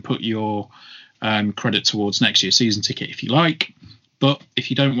 yes, you can put your credit towards next year's season ticket if you like, but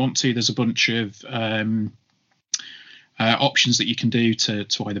if you don't want to, there's a bunch of options that you can do to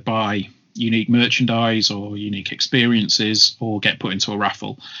either buy unique merchandise or unique experiences or get put into a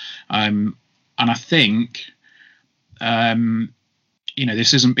raffle. And I think,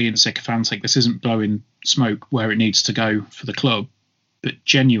 this isn't being sycophantic, this isn't blowing smoke where it needs to go for the club, but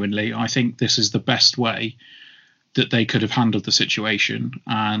genuinely, I think this is the best way that they could have handled the situation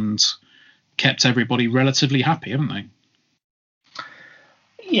and kept everybody relatively happy, haven't they?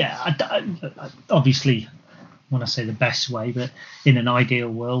 Yeah, obviously, when I say the best way, but in an ideal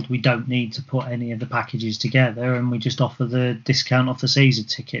world, we don't need to put any of the packages together, and we just offer the discount off the season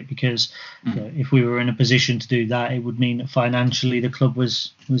ticket, because if we were in a position to do that, it would mean that financially the club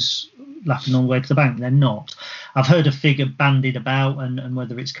was laughing all the way to the bank. They're not. I've heard a figure bandied about, and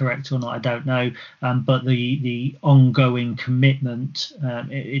whether it's correct or not, I don't know. But the ongoing commitment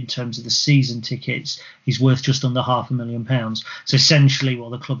in terms of the season tickets is worth just under £500,000. So essentially, what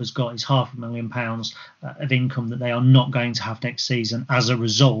the club has got is £500,000 of income that they are not going to have next season as a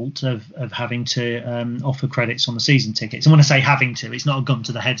result of having to offer credits on the season tickets. And when I say having to, it's not a gun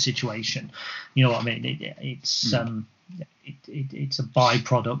to the head situation. You know what I mean? It's a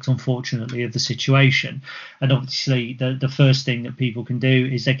byproduct, unfortunately, of the situation. And obviously, the first thing that people can do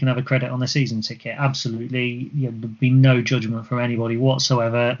is they can have a credit on their season ticket. Absolutely, there'd be no judgment from anybody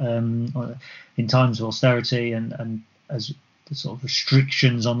whatsoever in times of austerity and as the sort of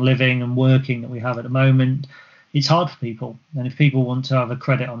restrictions on living and working that we have at the moment. It's hard for people, and if people want to have a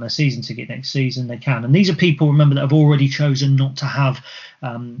credit on their season ticket next season, they can. And these are people, remember, that have already chosen not to have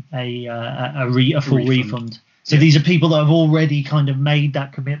a full refund. So these are people that have already kind of made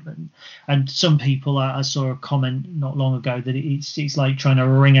that commitment. And some people, I saw a comment not long ago that it's like trying to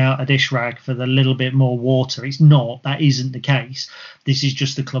wring out a dish rag for the little bit more water. It's not. That isn't the case. This is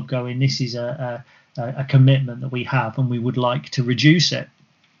just the club going, this is a commitment that we have, and we would like to reduce it.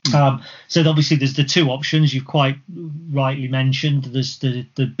 So obviously there's the two options you've quite rightly mentioned. There's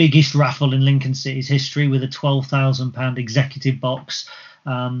the biggest raffle in Lincoln City's history, with a £12,000 executive box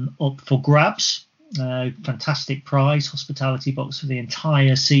up for grabs. Fantastic prize, hospitality box for the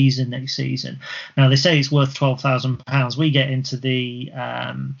entire season next season. Now they say it's worth £12,000. We get into the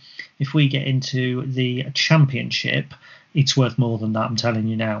if we get into the championship, it's worth more than that, I'm telling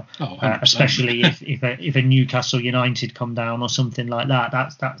you now. Especially if a Newcastle United come down or something like that.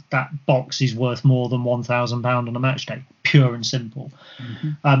 That box is worth more than £1,000 on a match day, pure and simple.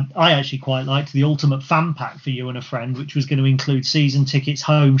 Mm-hmm. I actually quite liked the ultimate fan pack for you and a friend, which was going to include season tickets,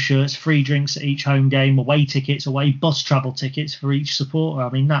 home shirts, free drinks at each home game, away tickets, away bus travel tickets for each supporter. I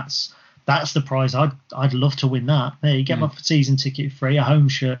mean, that's the prize. I'd love to win that. There, you get my season ticket free, a home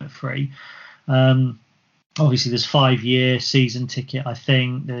shirt free. Obviously, there's 5-year season ticket. I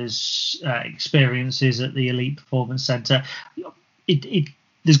think there's experiences at the Elite Performance Centre.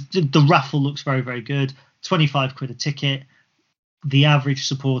 The raffle looks very, very good. £25 a ticket. The average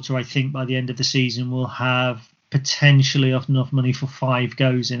supporter, I think, by the end of the season will have potentially enough money for 5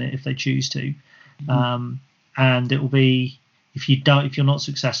 goes in it if they choose to. Mm-hmm. And it will be, if you're not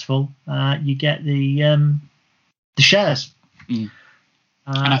successful, you get the shares. Mm.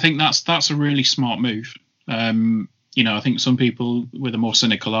 And I think that's a really smart move. I think some people with a more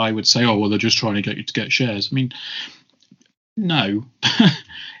cynical eye would say, oh, well, they're just trying to get you to get shares. I mean, no,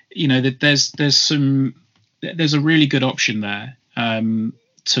 there's a really good option there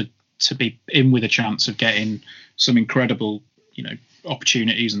to be in with a chance of getting some incredible,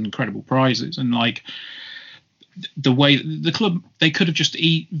 opportunities and incredible prizes. And like the way the club, they could have just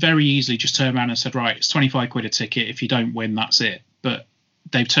very easily just turned around and said, right, it's £25 a ticket. If you don't win, that's it. But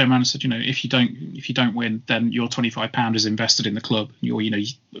they've turned around and said, if you don't win, then your £25 is invested in the club. You're,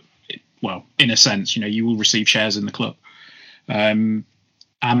 well, in a sense, you will receive shares in the club. And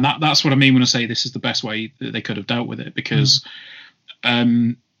that's what I mean when I say this is the best way that they could have dealt with it, because,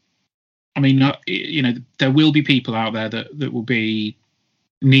 there will be people out there that will be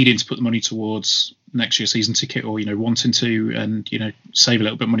needing to put the money towards next year's season ticket, or wanting to, and save a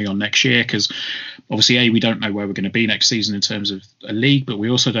little bit of money on next year, because obviously we don't know where we're going to be next season in terms of a league, but we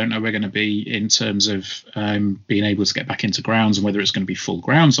also don't know where we're going to be in terms of being able to get back into grounds, and whether it's going to be full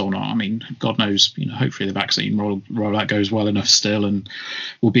grounds or not. I mean, God knows, hopefully the vaccine rollout goes well enough still, and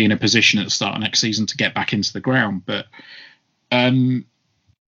we'll be in a position at the start of next season to get back into the ground. But I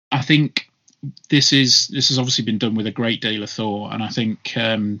think this has obviously been done with a great deal of thought, and I think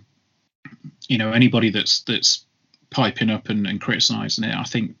anybody that's piping up and criticising it, I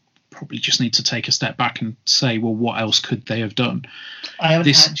think probably just need to take a step back and say, well, what else could they have done? I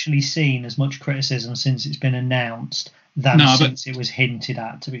haven't actually seen as much criticism since it's been announced since it was hinted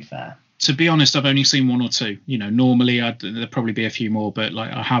at, to be fair. To be honest, I've only seen one or two. Normally there'd probably be a few more, but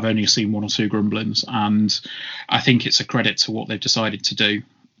I have only seen one or two grumblings, and I think it's a credit to what they've decided to do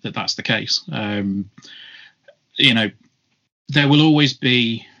that that's the case. There will always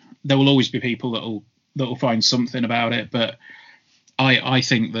be people that'll find something about it, but I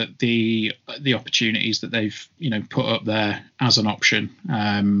think that the opportunities that they've put up there as an option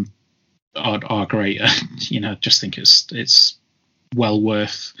are great. Just think it's well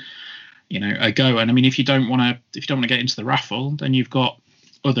worth a go. And I mean, if you don't want to get into the raffle, then you've got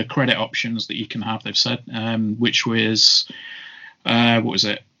other credit options that you can have, they've said, which was, what was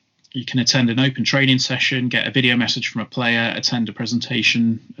it? You can attend an open training session, get a video message from a player, attend a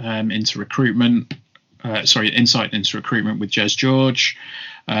presentation insight into recruitment with Jez George.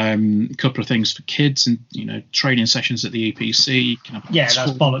 A couple of things for kids, and training sessions at the EPC. That's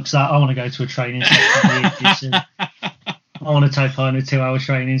bollocks. That I want to go to a training session at the EPC. I want to take part in a 2-hour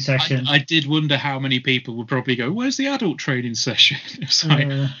training session. I did wonder how many people would probably go, "Where's the adult training session?" It's like,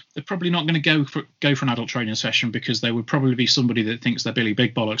 they're probably not going to go for an adult training session, because there would probably be somebody that thinks they're Billy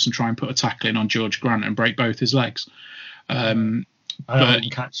Big Bollocks and try and put a tackle in on George Grant and break both his legs. I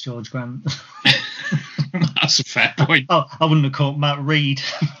wouldn't catch George Grant. That's a fair point. I wouldn't have caught Matt Reed.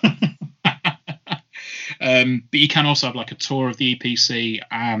 But you can also have like a tour of the EPC,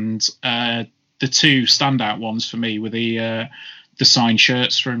 and the two standout ones for me were the signed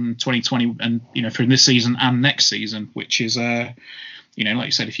shirts from 2020 and from this season and next season, which is like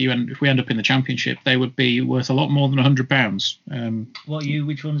you said, if we end up in the Championship, they would be worth a lot more than £100.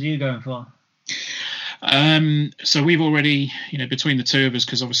 Which ones are you going for? So we've already, between the two of us,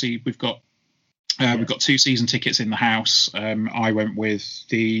 because obviously we've got 2 season tickets in the house. I went with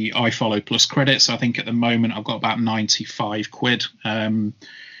the iFollow Plus credits. I think at the moment I've got about £95.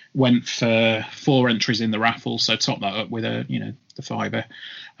 Went for 4 entries in the raffle, so top that up with the £5.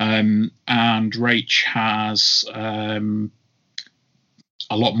 And Rach has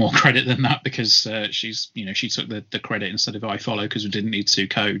a lot more credit than that, because she took the credit instead of iFollow, because we didn't need 2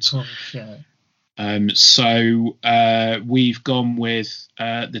 codes. Oh, shit. So we've gone with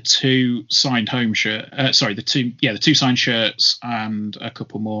the 2 signed home shirt. The 2 signed shirts and a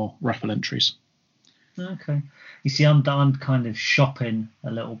couple more raffle entries. Okay. You see, I'm kind of shopping a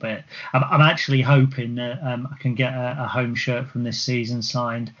little bit. I'm actually hoping that I can get a home shirt from this season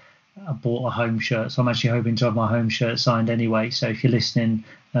signed. I bought a home shirt, so I'm actually hoping to have my home shirt signed anyway. So if you're listening,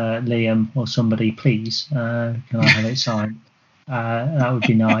 Liam or somebody, please, can I have it signed? That would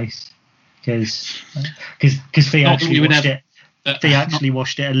be nice. Because Fee actually washed it. They actually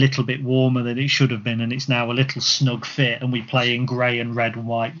washed it a little bit warmer than it should have been, and it's now a little snug fit. And we play in grey and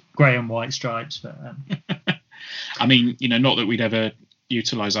white stripes. But I mean, not that we'd ever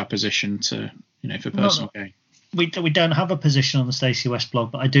utilise our position to, for personal gain. We don't have a position on the Stacey West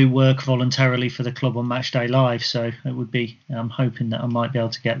blog, but I do work voluntarily for the club on Matchday Live, so it would be. I'm hoping that I might be able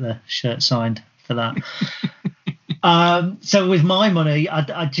to get the shirt signed for that. So with my money,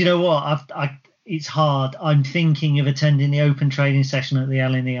 do you know what? It's hard. I'm thinking of attending the open training session at the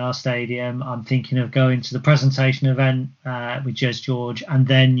LNER Stadium. I'm thinking of going to the presentation event with Jez George, and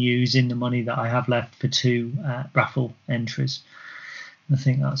then using the money that I have left for 2 raffle entries. I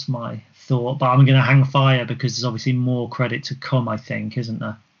think that's my thought. But I'm going to hang fire, because there's obviously more credit to come, I think, isn't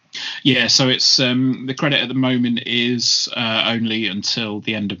there? Yeah, so it's the credit at the moment is only until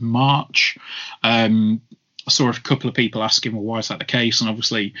the end of March. I saw a couple of people asking, well, why is that the case? And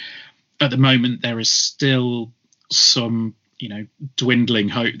obviously, at the moment, there is still some, dwindling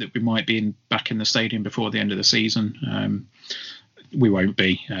hope that we might be back in the stadium before the end of the season. We won't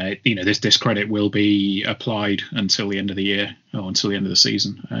be. This credit will be applied until the end of the year, or until the end of the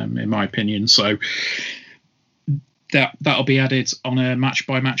season, in my opinion. So that'll be added on a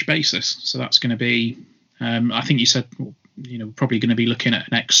match-by-match basis. So that's going to be, I think you said, probably going to be looking at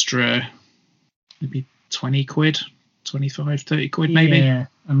an extra maybe 20 quid, 25, 30 quid maybe. Yeah,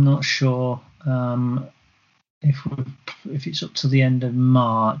 I'm not sure if it's up to the end of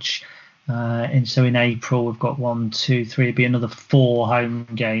March. And so in April we've got 1, 2, 3, it'd be another 4 home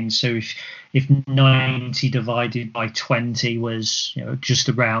games. So if 90 divided by 20 was just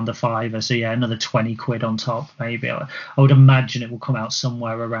around a £5, so yeah, another 20 quid on top maybe. I would imagine it will come out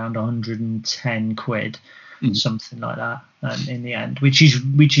somewhere around 110 quid. Something like that in the end, which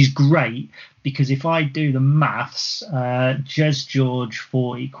is great, because if I do the maths, Jez George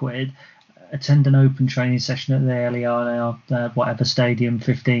 40 quid, attend an open training session at the LER whatever stadium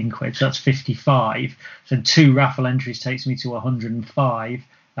 15 quid, so that's 55. So 2 raffle entries takes me to 105,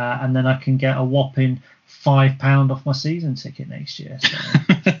 and then I can get a whopping £5 off my season ticket next year.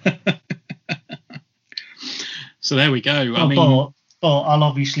 So there we go. But I'll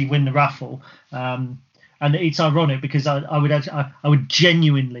obviously win the raffle. And it's ironic, because I would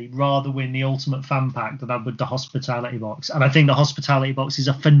genuinely rather win the Ultimate Fan Pack than I would the Hospitality Box. And I think the Hospitality Box is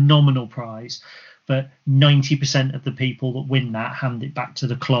a phenomenal prize, but 90% of the people that win that hand it back to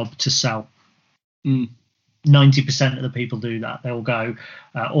the club to sell. 90% of the people do that. They'll go,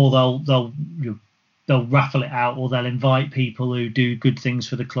 or they'll raffle it out, or they'll invite people who do good things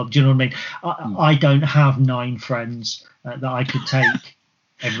for the club. Do you know what I mean? I don't have 9 friends that I could take.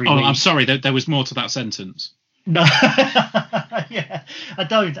 Every week. I'm sorry, there was more to that sentence. No, yeah, I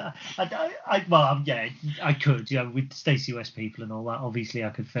don't. Yeah, I could. With Stacey West people and all that, obviously I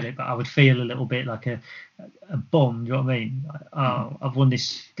could feel it, but I would feel a little bit like a bum. Do you know what I mean? Oh, I've won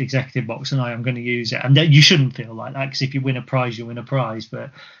this executive box tonight. I'm going to use it, and you shouldn't feel like that, because if you win a prize, you win a prize. But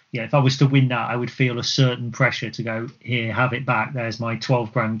yeah, if I was to win that, I would feel a certain pressure to go, here, have it back. There's my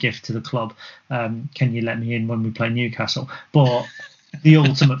 12 grand gift to the club. Can you let me in when we play Newcastle? But the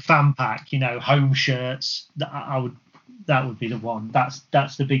ultimate fan pack, home shirts, that would be the one.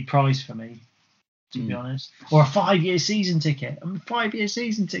 That's the big prize for me, to be honest. Or a 5-year season ticket. A 5-year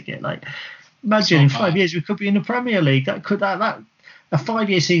season ticket. Like, imagine in 5 years we could be in the Premier League. That a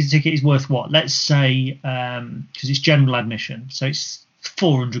 5-year season ticket is worth what? Let's say, because it's general admission, so it's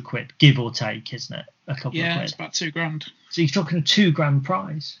 400 quid, give or take, isn't it? A couple of quid. Yeah, it's about $2,000. So you're talking a $2,000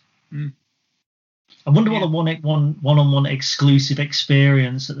 prize. I wonder what a one-on-one exclusive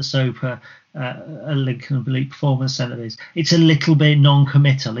experience at the SOPA Lincoln Elite Performance Centre is. It's a little bit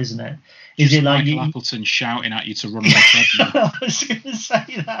non-committal, isn't it? Is it like Michael Appleton shouting at you to run on the treadmill? I was going to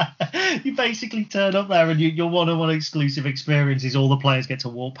say that. You basically turn up there and your one-on-one exclusive experience is all the players get to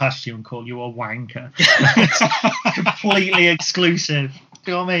walk past you and call you a wanker. It's completely exclusive.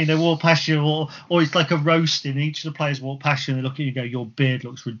 Do you know what I mean? They walk past you, or it's like a roasting. Each of the players walk past you and they look at you and go, your beard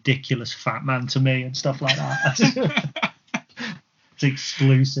looks ridiculous, fat man, to me, and stuff like that. It's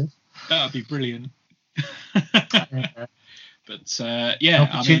exclusive. That would be brilliant. Yeah. But,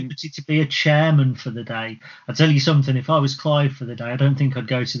 opportunity to be a chairman for the day. I tell you something, if I was Clive for the day, I don't think I'd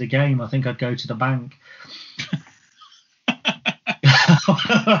go to the game. I think I'd go to the bank.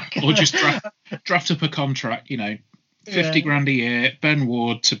 Or just draft up a contract, 50 grand a year, Ben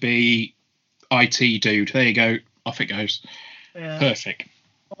Ward to be IT dude. There you go. Off it goes. Yeah. Perfect.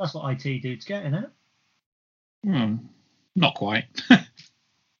 Well, that's what IT dudes get, isn't it? Not quite.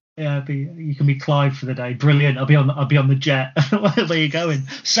 Yeah, you can be Clive for the day. Brilliant. I'll be on the jet. Where are you going?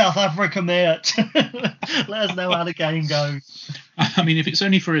 South Africa, mate. Let us know how the game goes. I mean, if it's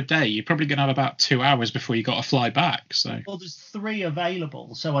only for a day, you're probably going to have about 2 hours before you got to fly back. So. Well, there's 3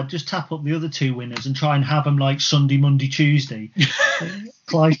 available, so I'd just tap up the other 2 winners and try and have them like Sunday, Monday, Tuesday.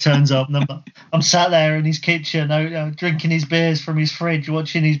 Clive turns up, and I'm sat there in his kitchen, drinking his beers from his fridge,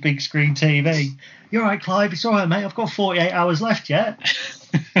 watching his big screen TV. You're all right, Clive? It's all right, mate. I've got 48 hours left yet.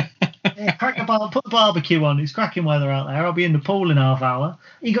 Yeah, put the barbecue on. It's cracking weather out there. I'll be in the pool in half hour.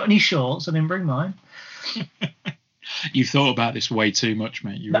 You got any shorts? I didn't bring mine. You've thought about this way too much,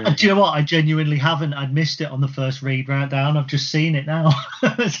 mate. Do you know what? I genuinely haven't. I'd missed it on the first read right down. I've just seen it now.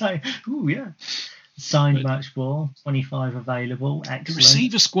 It's like, ooh, yeah. Signed match ball, 25 available. Excellent. The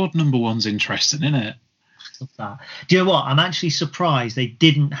receiver squad number 1's interesting, isn't it? Love that. Do you know what? I'm actually surprised they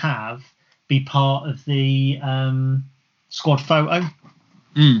didn't be part of the squad photo.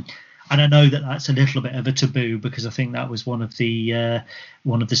 And I know that that's a little bit of a taboo, because I think that was one of the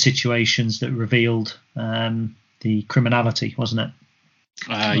situations that revealed the criminality, wasn't it?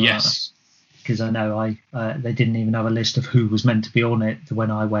 Yes. Because I know they didn't even have a list of who was meant to be on it.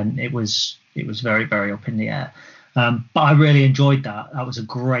 When I went, it was very, very up in the air. But I really enjoyed that. That was a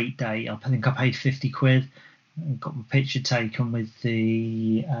great day. I think I paid 50 quid. Got my picture taken with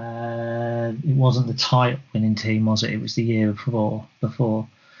the. It wasn't the title winning team, was it? It was the year before.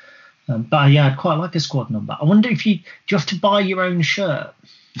 But yeah, I'd quite like a squad number. I wonder if do you have to buy your own shirt?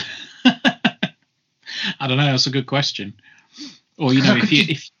 I don't know. That's a good question. Or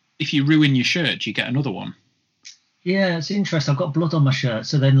if you ruin your shirt, do you get another one? Yeah, it's interesting. I've got blood on my shirt.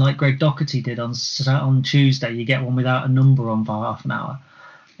 So then, like Greg Docherty did on Tuesday, you get one without a number on for half an hour.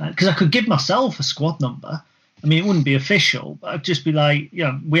 Because I could give myself a squad number. I mean, it wouldn't be official, but I'd just be like,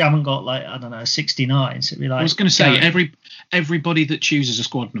 we haven't got 69. So it'd be like. I was going to say, everybody that chooses a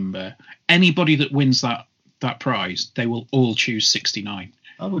squad number, anybody that wins that prize, they will all choose 69.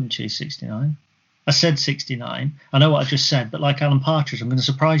 I wouldn't choose 69. I said 69. I know what I just said, but like Alan Partridge, I'm going to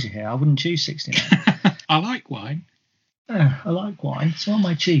surprise you here. I wouldn't choose 69. I like wine. I like wine. So I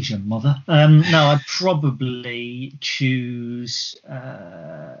might choose your mother. No, I'd probably choose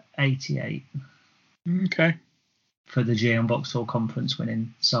 88. Okay. For the GM Boxhall Conference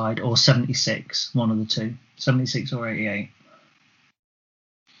winning side, or 76, one of the two, 76 or 88.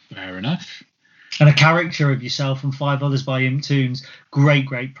 Fair enough. And a caricature of yourself and 5 others by Imp Toons. Great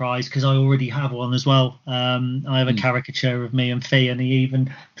prize, because I already have one as well. I have a caricature of me and Fee, and he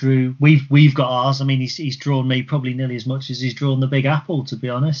even drew. We've got ours. I mean, he's drawn me probably nearly as much as he's drawn the Big Apple, to be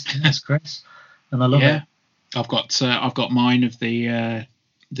honest. That's Chris, and I love it. I've got mine of the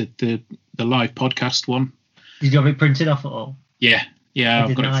live podcast one. Did you have it printed off at all? Yeah,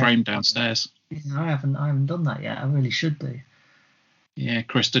 I've got it framed downstairs. I haven't done that yet. I really should do. Yeah,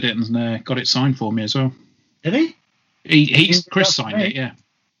 Chris did it and got it signed for me as well. Did he? Chris signed it, yeah.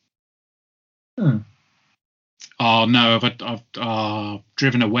 Hmm. Oh no, I've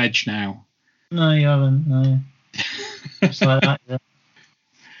driven a wedge now. No, you haven't. No. Just like that. Yeah.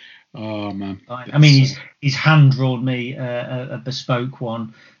 Oh man! I mean, he's hand drawn me a bespoke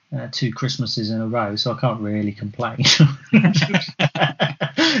one 2 Christmases in a row, so I can't really complain.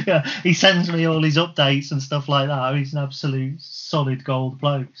 Yeah, he sends me all his updates and stuff like that. He's an absolute solid gold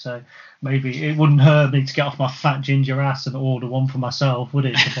bloke, so maybe it wouldn't hurt me to get off my fat ginger ass and order one for myself, would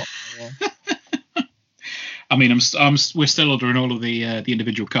it? I mean, we're still ordering all of the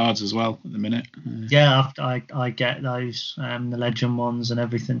individual cards as well at the minute. Yeah, I get those, the legend ones and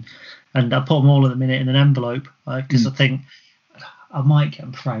everything, and I put them all at the minute in an envelope because I think I might get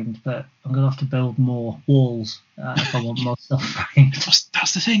them framed, but I'm gonna have to build more walls if I want more stuff framed.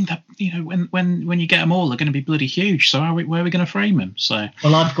 That's the thing, that when you get them all, they're going to be bloody huge. So where are we going to frame them? So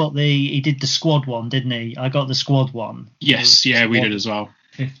well, I've got he did the squad one, didn't he? I got the squad one. Yes, yeah, we did as well.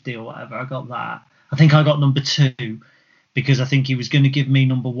 50 or whatever. I got that. I think I got number 2 because I think he was going to give me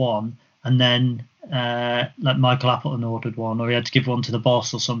number 1, and then like Michael Appleton ordered one, or he had to give one to the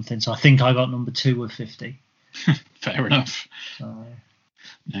boss or something. So I think I got number 2 of 50. Fair enough. So,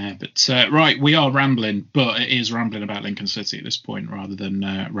 yeah, but right, we are rambling, but it is rambling about Lincoln City at this point rather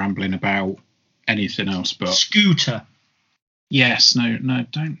than rambling about anything else. But Scooter. Yes, no,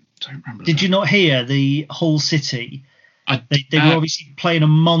 don't ramble. Did you not hear the whole city? They were obviously playing a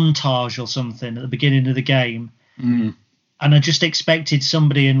montage or something at the beginning of the game. Mm. And I just expected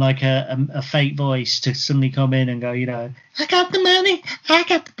somebody in like a fake voice to suddenly come in and go, I got the money, I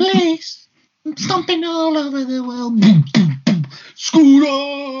got the place, I'm stomping all over the world. Boom, boom, boom.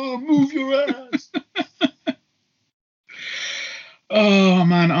 Scooter, move your ass. Oh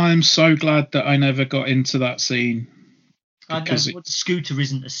man, I'm so glad that I never got into that scene. Scooter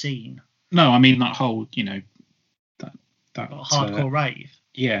isn't a scene. No, I mean that whole, that hardcore rave.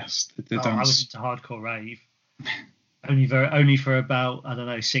 Yes, the dance. I was into hardcore rave. only for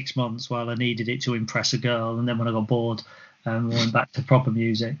about 6 months while I needed it to impress a girl, and then when I got bored, we went back to proper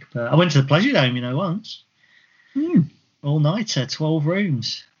music. But I went to the Pleasure Dome, once. All nighter, 12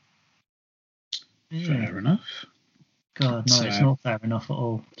 rooms. Yeah. Fair enough. God, no, it's not fair enough at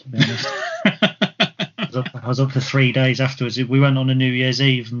all, to be honest. I was up for 3 days afterwards. We went on a New Year's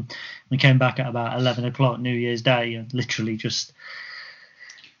Eve and we came back at about 11 o'clock New Year's Day, and literally just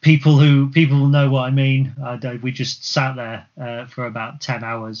people know what I mean. We just sat there for about 10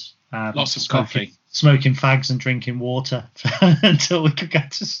 hours. Lots of coffee. Smoking fags and drinking water until we could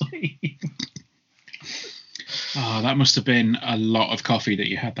get to sleep. Oh, that must have been a lot of coffee that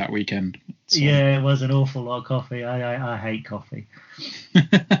you had that weekend. So. Yeah, it was an awful lot of coffee. I hate coffee.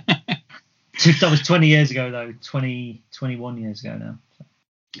 That was 20 years ago, though. 21 years ago now. So.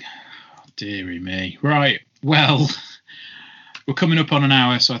 Oh, dearie me. Right. Well, we're coming up on an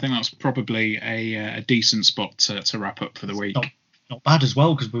hour, so I think that's probably a decent spot to wrap up for the week. Not bad as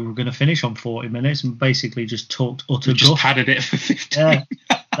well, because we were going to finish on 40 minutes and basically just talked utter guff. Just padded it for 15.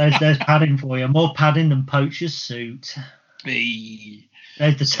 Yeah, there's padding for you. More padding than Poacher's suit. Hey.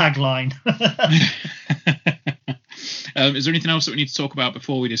 There's the tagline. Is there anything else that we need to talk about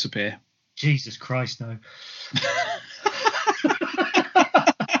before we disappear? Jesus Christ, no.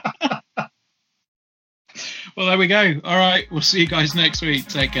 Well, there we go. All right, we'll see you guys next week.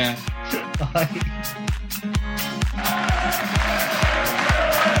 Take care. Bye.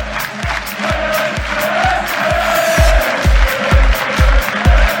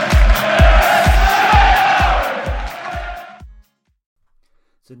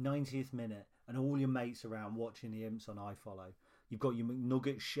 It's the 90th minute and all your mates around watching the Imps on iFollow. You've got your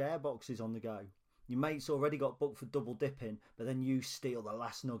McNugget share boxes on the go. Your mate's already got booked for double dipping, but then you steal the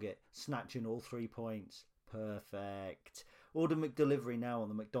last nugget, snatching all 3 points. Perfect. Order McDelivery now on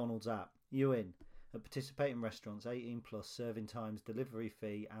the McDonald's app. You in? At participating restaurants, 18 plus, serving times, delivery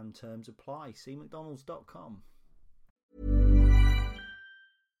fee and terms apply. See mcdonalds.com.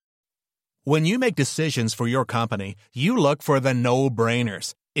 When you make decisions for your company, you look for the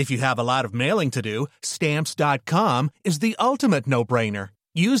no-brainers. If you have a lot of mailing to do, Stamps.com is the ultimate no-brainer.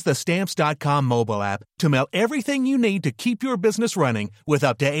 Use the Stamps.com mobile app to mail everything you need to keep your business running with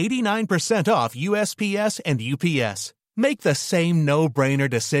up to 89% off USPS and UPS. Make the same no-brainer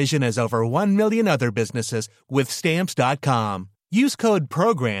decision as over 1 million other businesses with Stamps.com. Use code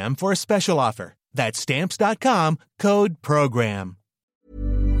PROGRAM for a special offer. That's Stamps.com, code PROGRAM.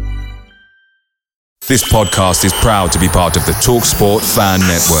 This podcast is proud to be part of the TalkSport Fan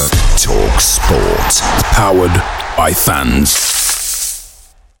Network. TalkSport. Powered by fans.